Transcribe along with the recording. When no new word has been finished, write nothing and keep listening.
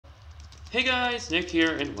Hey guys, Nick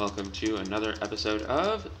here, and welcome to another episode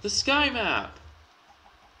of the Sky Map!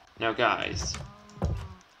 Now guys,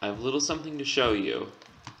 I have a little something to show you.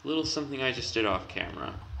 A little something I just did off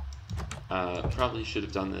camera. Probably should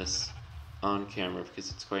have done this on camera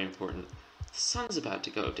because it's quite important. The sun's about to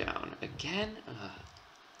go down. Again?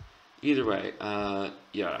 Either way,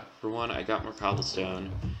 yeah. For one, I got more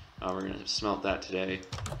cobblestone. We're gonna smelt that today.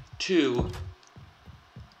 Two,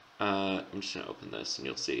 I'm just gonna open this and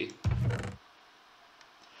you'll see.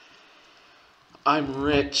 I'm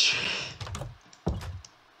rich.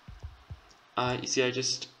 You see, I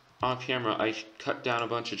just, off camera, I cut down a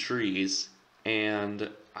bunch of trees, and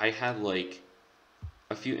I had, like,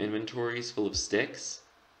 a few inventories full of sticks.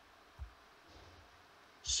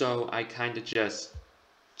 So I kind of just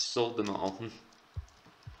sold them all.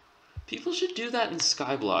 People should do that in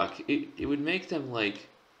Skyblock. It would make them, like,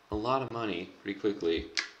 a lot of money pretty quickly.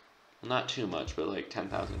 Well, not too much, but, like,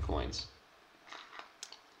 10,000 coins.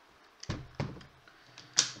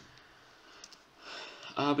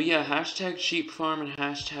 But yeah, hashtag sheep farm and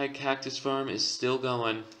hashtag cactus farm is still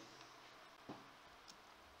going.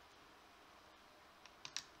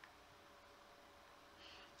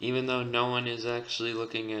 Even though no one is actually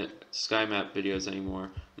looking at sky map videos anymore,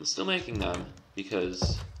 I'm still making them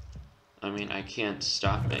because, I mean, I can't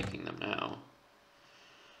stop making them now.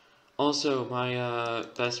 Also, my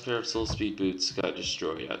best pair of soul speed boots got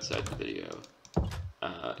destroyed outside the video.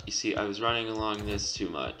 You see, I was running along this too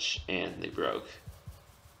much and they broke.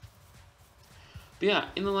 But yeah,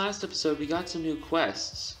 in the last episode, we got some new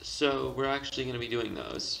quests, so we're actually going to be doing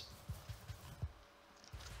those.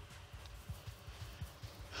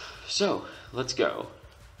 So, let's go.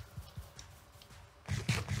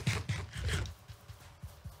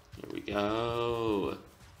 Here we go.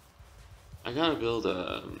 I gotta build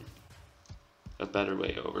a better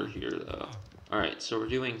way over here, though. Alright, so we're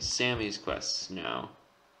doing Sammy's quests now.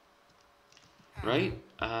 Right?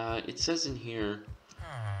 It says in here,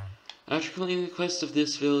 after completing the quest of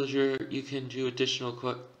this villager, you can do additional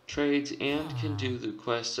trades and can do the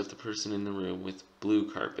quest of the person in the room with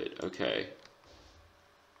blue carpet. Okay.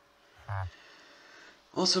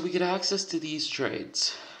 Also, we get access to these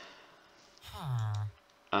trades.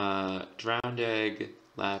 Drowned egg,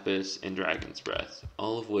 lapis, and dragon's breath.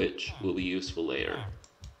 All of which will be useful later.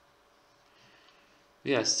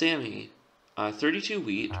 Yeah, Sammy. 32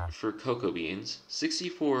 wheat for cocoa beans.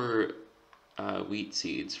 64 wheat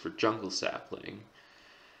seeds for jungle sapling.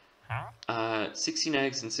 16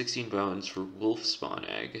 eggs and 16 bones for wolf spawn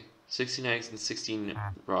egg. 16 eggs and 16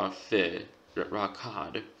 raw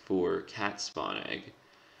cod for cat spawn egg.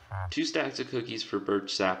 2 stacks of cookies for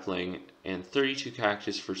birch sapling, and 32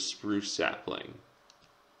 cactus for spruce sapling.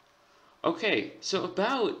 Okay, so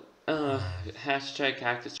about hashtag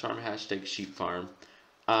cactus farm, hashtag sheep farm.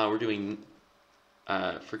 We're doing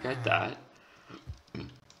forget that.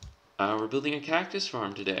 We're building a cactus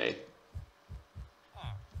farm today.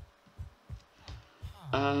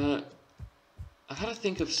 I gotta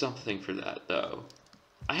think of something for that, though.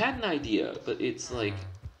 I had an idea, but it's like,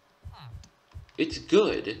 it's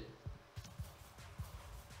good,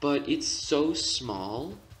 but it's so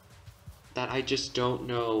small that I just don't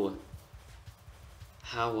know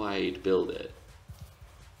how I'd build it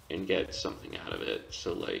and get something out of it.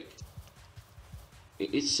 So, like,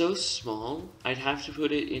 it's so small, I'd have to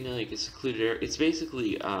put it in, like, a secluded area. It's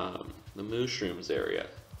basically, the mushrooms area.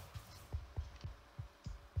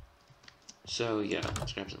 So, yeah,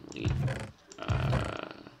 let's grab some wheat. Here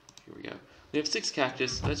we go. We have 6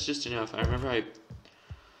 cactus, that's just enough. I remember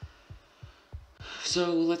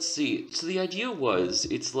So, let's see. So the idea was,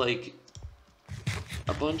 it's like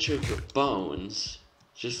a bunch of bones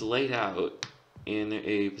just laid out in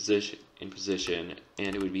a position,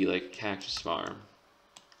 and it would be like a cactus farm.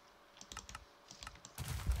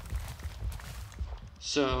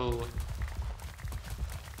 So,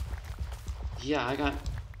 yeah,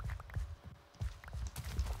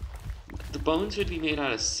 the bones would be made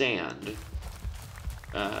out of sand.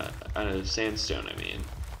 Out of sandstone, I mean.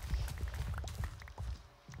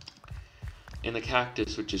 And the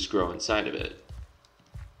cactus would just grow inside of it.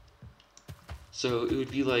 So it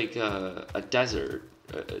would be like a desert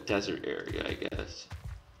area, I guess.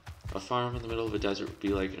 A farm in the middle of a desert would be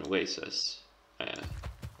like an oasis.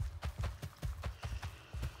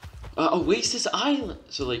 Oasis Island!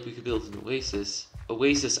 So, like, we could build an oasis.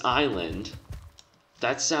 Oasis Island.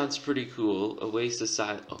 That sounds pretty cool. Oasis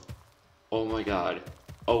Island. Oh my god.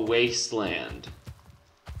 A wasteland.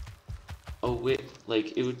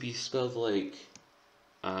 Like, it would be spelled like,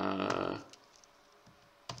 I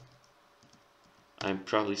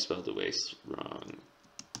probably spelled the waste wrong.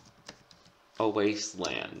 A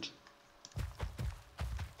wasteland.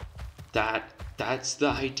 That's the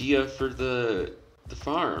idea for the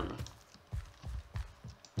farm.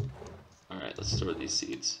 Alright, let's store these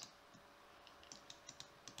seeds.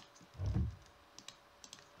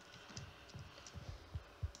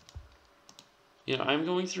 You know, I'm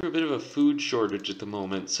going through a bit of a food shortage at the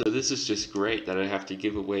moment, so this is just great that I have to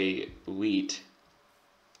give away wheat.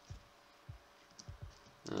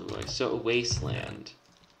 Oh boy, so a wasteland.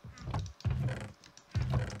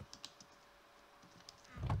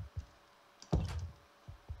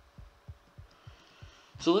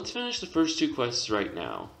 So let's finish the first two quests right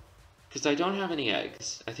now, because I don't have any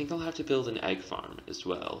eggs. I think I'll have to build an egg farm as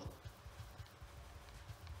well.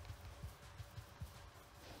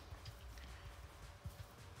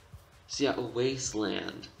 So yeah, a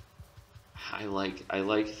wasteland. I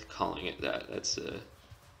like calling it that. That's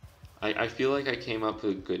I feel like I came up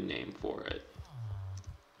with a good name for it.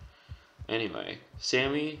 Anyway,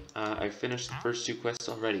 Sammy, I finished the first two quests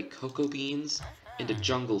already. Cocoa beans and a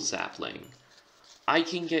jungle sapling. I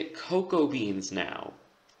can get cocoa beans now.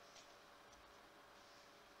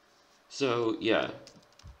 So, yeah.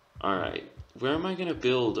 Alright. Where am I gonna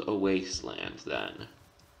build a wasteland, then?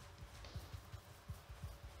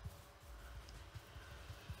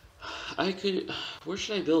 I could... Where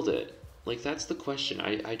should I build it? Like, that's the question.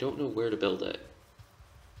 I don't know where to build it.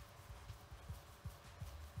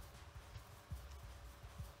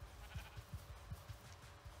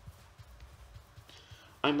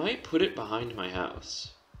 I might put it behind my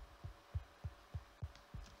house.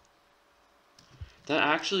 That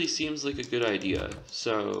actually seems like a good idea,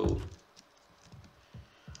 so...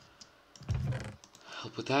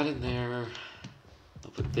 I'll put that in there.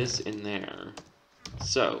 I'll put this in there.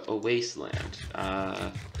 So, a wasteland.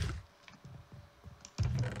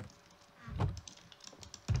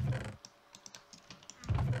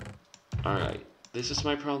 Alright. This is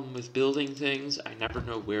my problem with building things. I never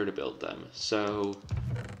know where to build them, so...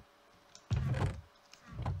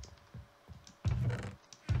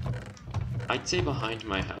 I'd say behind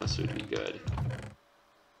my house would be good.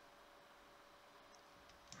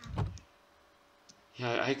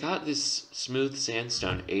 Yeah, I got this smooth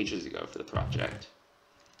sandstone ages ago for the project,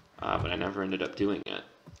 but I never ended up doing it.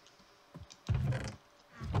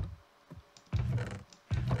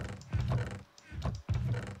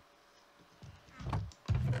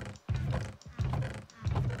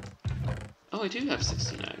 Oh, I do have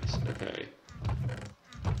 16 eggs. Okay.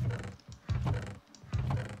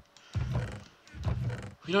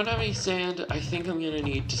 We don't have any sand. I think I'm gonna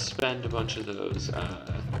need to spend a bunch of those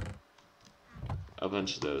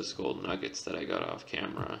gold nuggets that I got off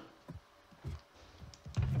camera.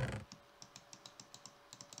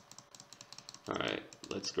 Alright,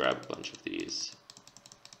 let's grab a bunch of these.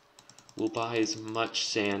 We'll buy as much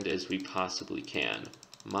sand as we possibly can.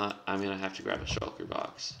 I'm gonna have to grab a shulker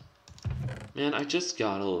box. Man, I just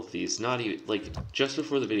got all of these. Not even, like, just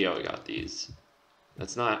before the video I got these.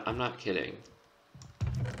 I'm not kidding.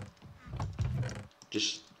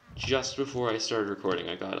 Just before I started recording,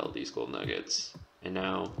 I got all these gold nuggets. And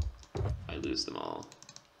now, I lose them all.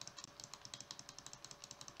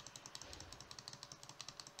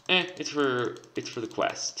 It's for the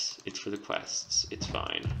quests. It's for the quests. It's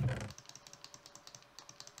fine.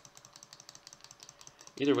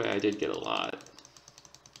 Either way, I did get a lot.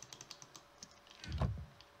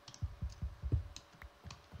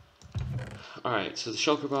 Alright, so the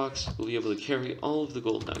shulker box will be able to carry all of the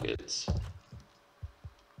gold nuggets.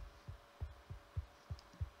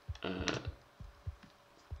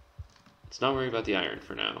 Let's not worry about the iron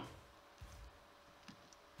for now.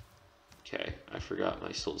 Okay, I forgot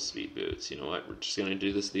my soul speed boots. You know what? We're just gonna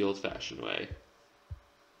do this the old-fashioned way.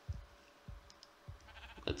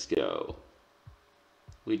 Let's go.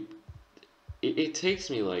 It takes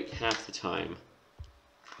me like half the time.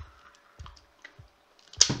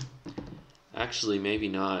 Actually, maybe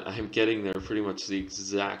not. I'm getting there pretty much the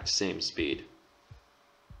exact same speed.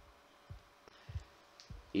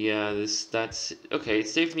 Yeah, that's... Okay, it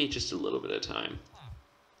saved me just a little bit of time.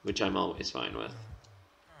 Which I'm always fine with.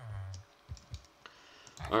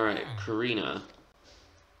 Alright, Karina.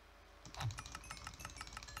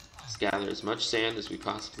 Let's gather as much sand as we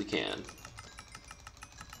possibly can.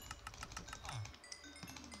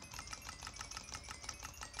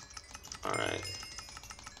 Alright.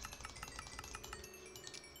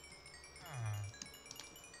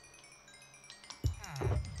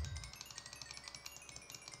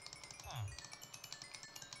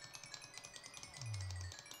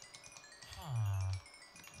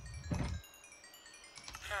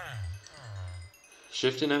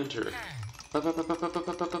 Shift and enter.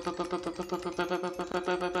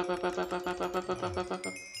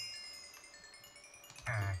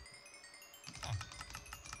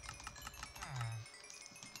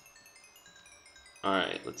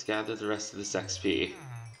 Alright, let's gather the rest of this XP.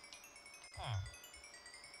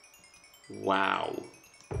 Wow.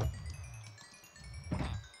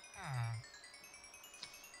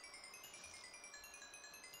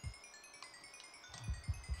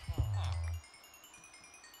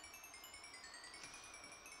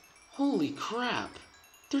 Holy crap!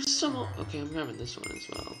 There's some... Okay, I'm grabbing this one as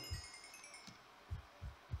well.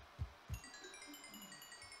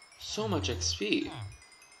 So much XP.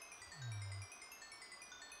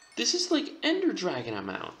 This is like Ender Dragon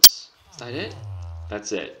amounts. Is that it?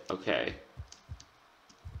 That's it. Okay.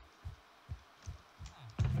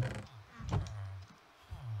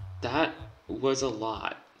 That was a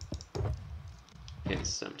lot. Okay,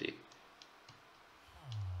 this is empty.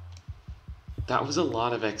 That was a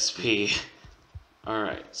lot of XP.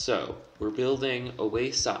 Alright, so we're building a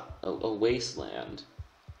wasteland.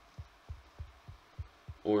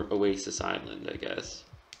 Or Oasis Island, I guess.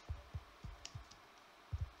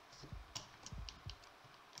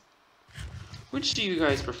 Which do you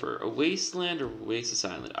guys prefer? A wasteland or Oasis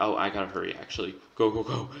Island? Oh, I gotta hurry, actually. Go, go,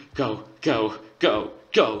 go, go, go, go,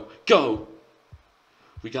 go, go!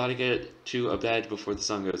 We gotta get to a bed before the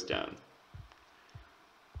sun goes down.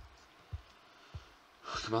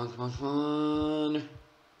 Come on, come on, come on.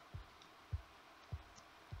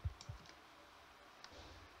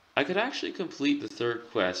 I could actually complete the third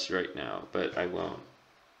quest right now, but I won't.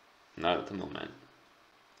 Not at the moment.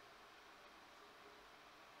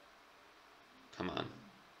 Come on.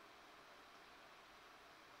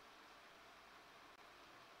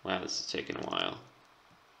 Wow, this is taking a while.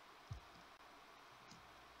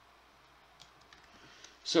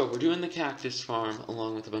 So, we're doing the cactus farm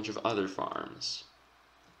along with a bunch of other farms.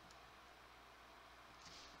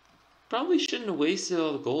 Probably shouldn't have wasted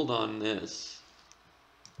all the gold on this.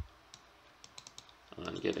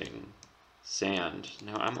 On getting sand.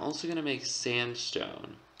 Now, I'm also going to make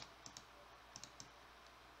sandstone.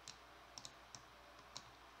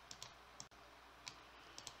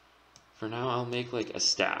 For now, I'll make like a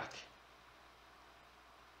stack.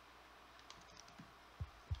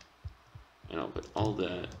 And I'll put all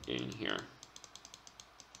that in here.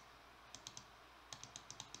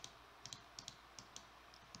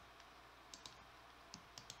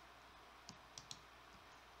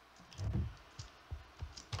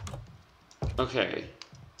 Okay.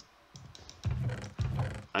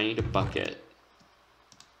 I need a bucket.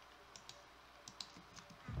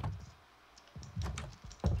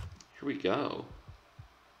 Here we go.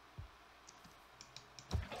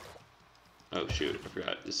 Oh shoot, I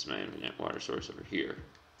forgot. This is my infinite water source over here.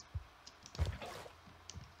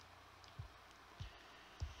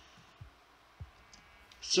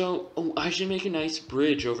 So, oh, I should make a nice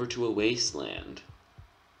bridge over to a wasteland.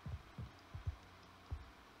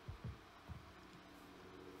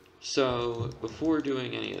 So, before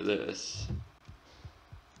doing any of this,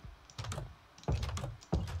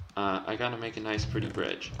 I gotta make a nice pretty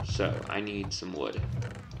bridge. So, I need some wood.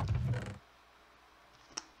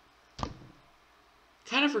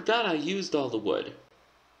 Kind of forgot I used all the wood.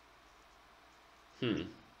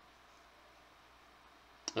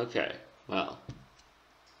 Okay, well.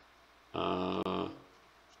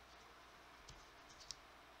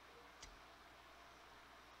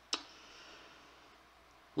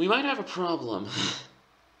 We might have a problem.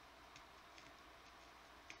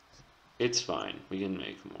 It's fine. We can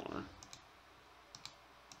make more.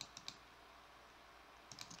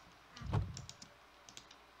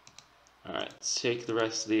 Alright, let's take the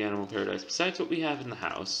rest of the animal paradise besides what we have in the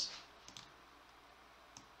house.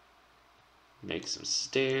 Make some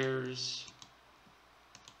stairs.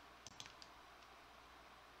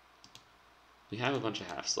 We have a bunch of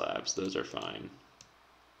half slabs. Those are fine.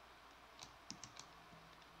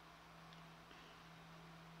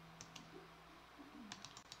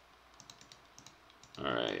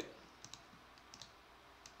 Alright.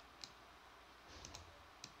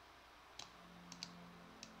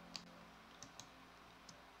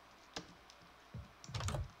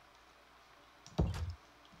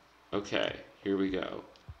 Okay, here we go.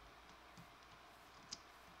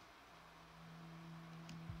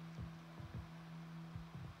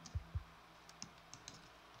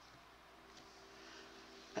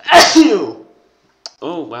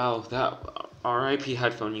 Oh wow, that RIP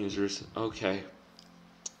headphone users. Okay.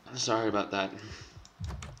 I'm sorry about that.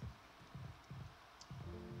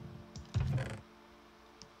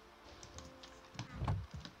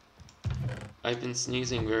 I've been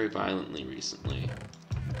sneezing very violently recently.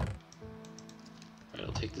 Alright,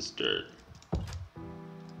 I'll take this dirt.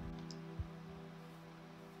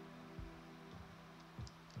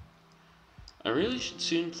 I really should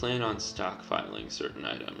soon plan on stockpiling certain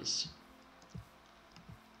items.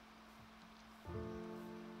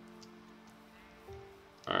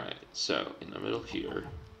 So, in the middle here.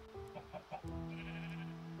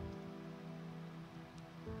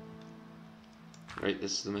 Right,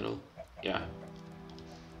 this is the middle? Yeah.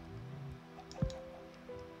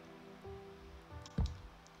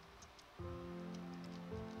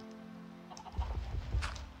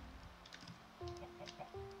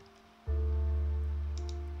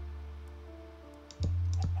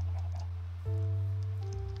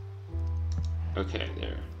 Okay,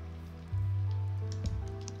 there.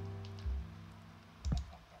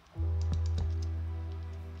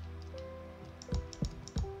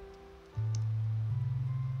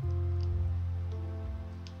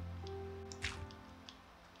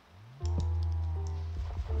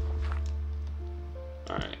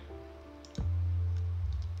 Alright.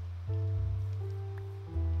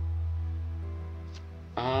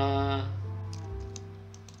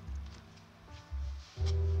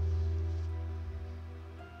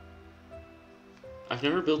 I've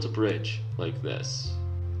never built a bridge like this.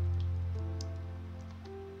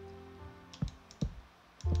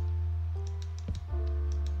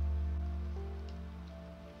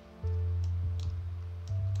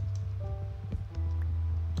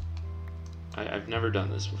 I've never done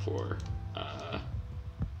this before.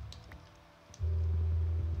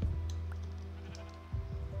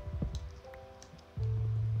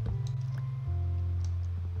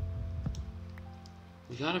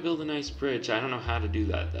 We gotta build a nice bridge. I don't know how to do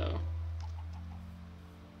that, though.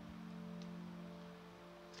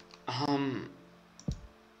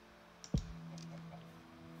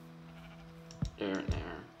 There and there.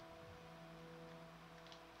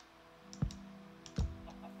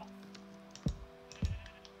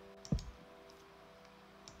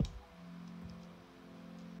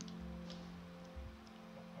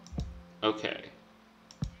 Okay.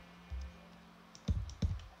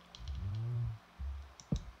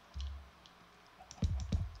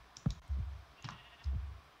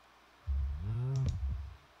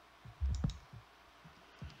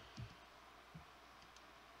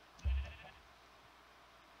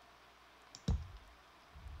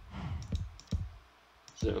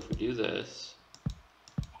 So if we do this,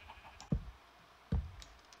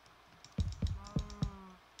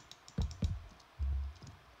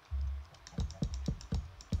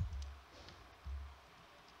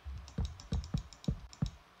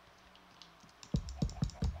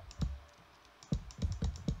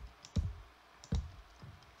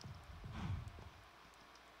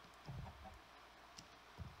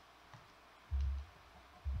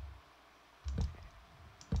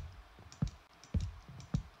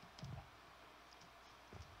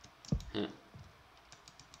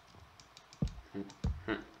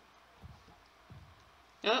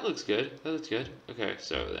 yeah, that looks good. That looks good. Okay,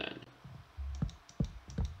 so then.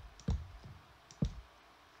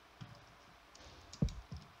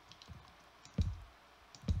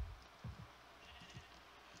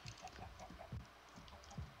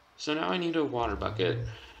 So now I need a water bucket.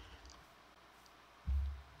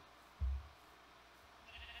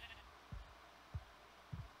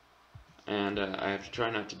 And I have to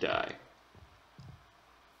try not to die.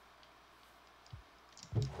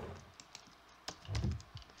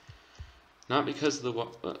 Not because of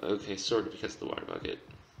the okay, sort of because of the water bucket.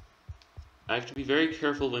 I have to be very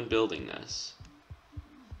careful when building this.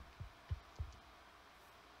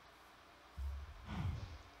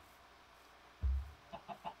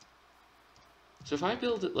 So if I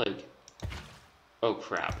build it like... Oh,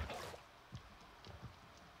 crap.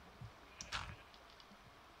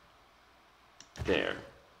 There.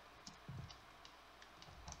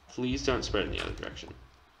 Please don't spread in the other direction.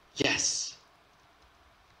 Yes!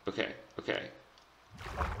 Okay, okay.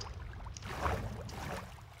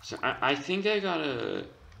 So I think I gotta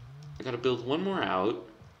build one more out.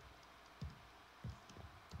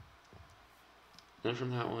 Then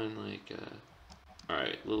from that one, like,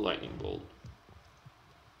 alright, little lightning bolt.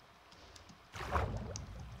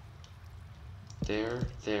 There,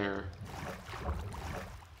 there.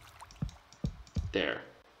 There.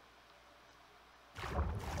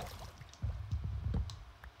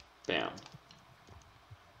 Bam.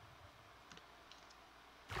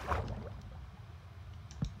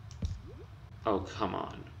 Oh, come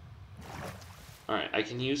on. Alright, I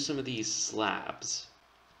can use some of these slabs.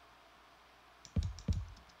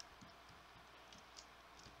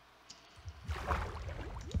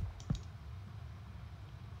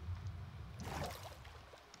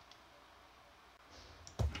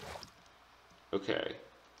 Okay.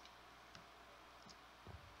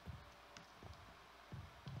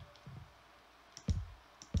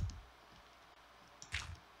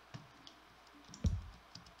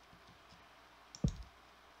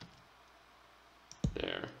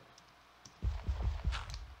 There.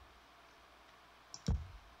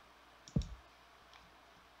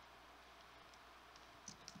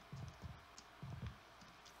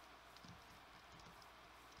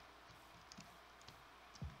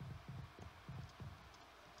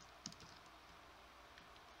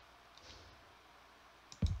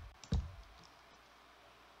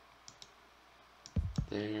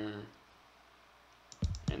 there,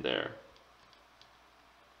 and there.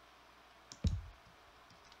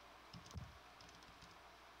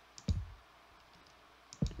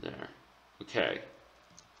 There. Okay.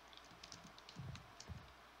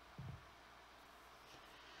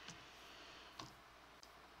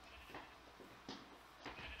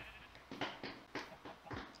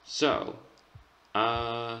 So,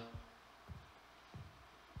 now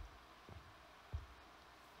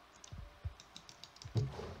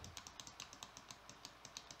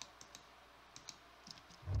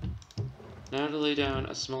to lay down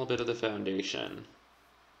a small bit of the foundation.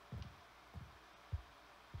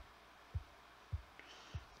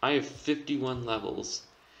 I have 51 levels,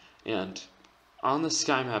 and on the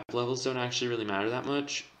sky map, levels don't actually really matter that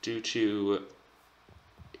much due to,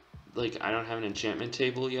 like, I don't have an enchantment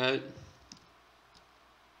table yet.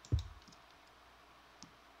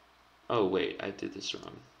 Oh wait, I did this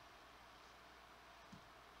wrong.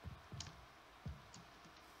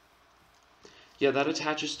 Yeah, that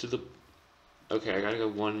attaches to the... Okay, I gotta go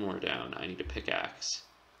one more down. I need a pickaxe.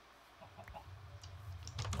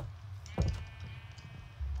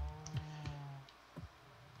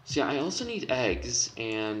 See, I also need eggs,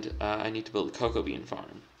 and I need to build a cocoa bean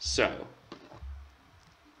farm. So,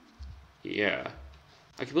 yeah.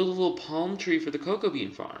 I can build a little palm tree for the cocoa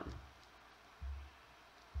bean farm.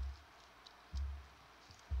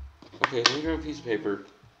 Okay, let me grab a piece of paper.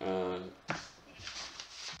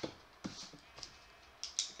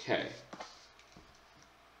 Okay.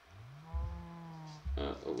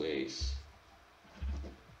 Erase.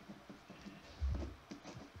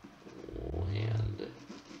 And...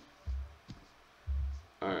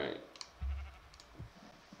 Alright.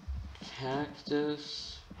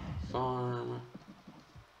 Cactus farm.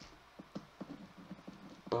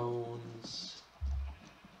 Bones.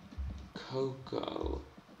 Cocoa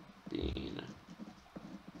bean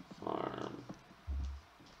farm.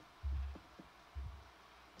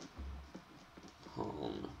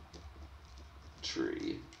 Palm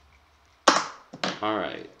tree.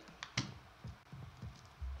 Alright.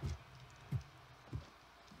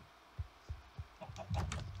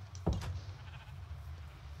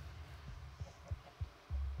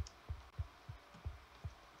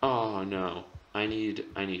 Oh no. I need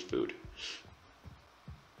food.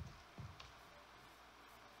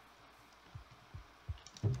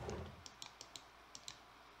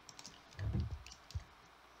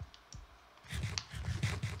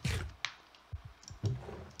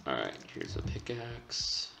 Alright, here's a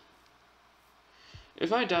pickaxe.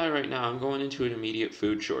 If I die right now, I'm going into an immediate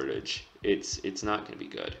food shortage. It's not gonna be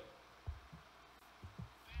good.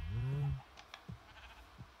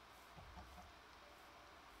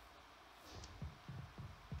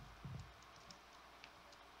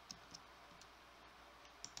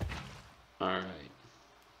 Alright.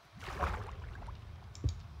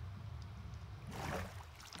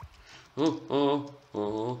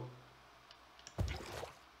 Oh.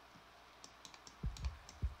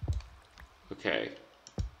 Okay.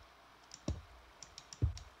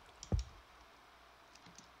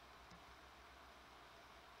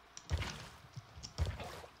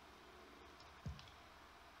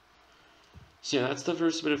 So yeah, that's the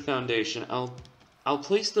first bit of foundation. I'll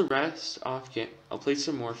place the rest off I'll place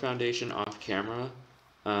some more foundation off camera.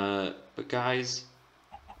 But guys,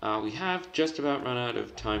 we have just about run out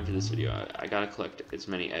of time for this video. I gotta collect as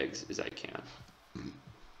many eggs as I can.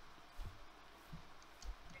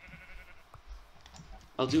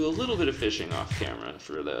 I'll do a little bit of fishing off camera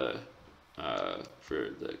for the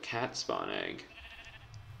cat spawn egg.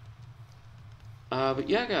 But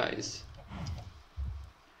yeah, guys.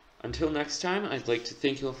 Until next time, I'd like to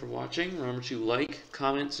thank you all for watching. Remember to like,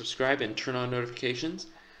 comment, subscribe, and turn on notifications.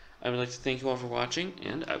 I would like to thank you all for watching,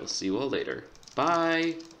 and I will see you all later.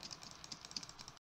 Bye!